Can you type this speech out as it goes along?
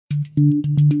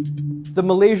The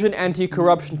Malaysian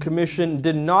Anti-Corruption Commission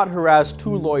did not harass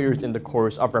two lawyers in the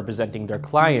course of representing their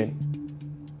client.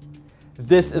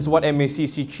 This is what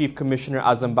MACC Chief Commissioner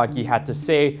Azam Baki had to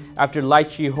say after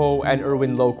Chee and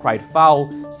Irwin cried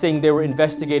foul, saying they were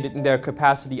investigated in their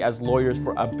capacity as lawyers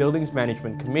for a buildings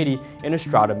management committee in a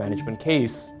strata management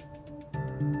case.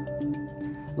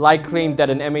 Lai claimed that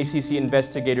an MACC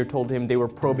investigator told him they were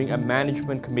probing a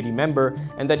management committee member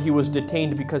and that he was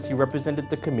detained because he represented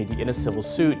the committee in a civil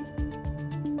suit.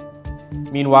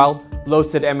 Meanwhile, Low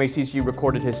said MACC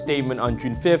recorded his statement on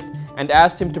June 5th and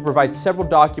asked him to provide several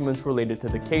documents related to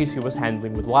the case he was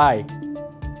handling with Lai.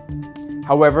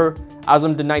 However,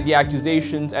 Azam denied the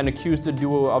accusations and accused the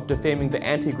duo of defaming the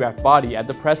anti-graft body at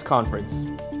the press conference.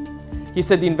 He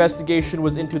said the investigation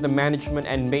was into the management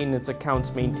and maintenance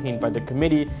accounts maintained by the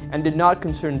committee and did not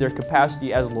concern their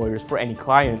capacity as lawyers for any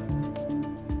client.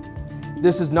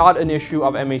 This is not an issue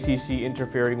of MACC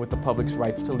interfering with the public's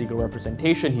rights to legal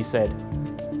representation, he said.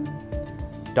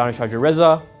 Danish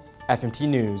Reza, FMT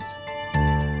News.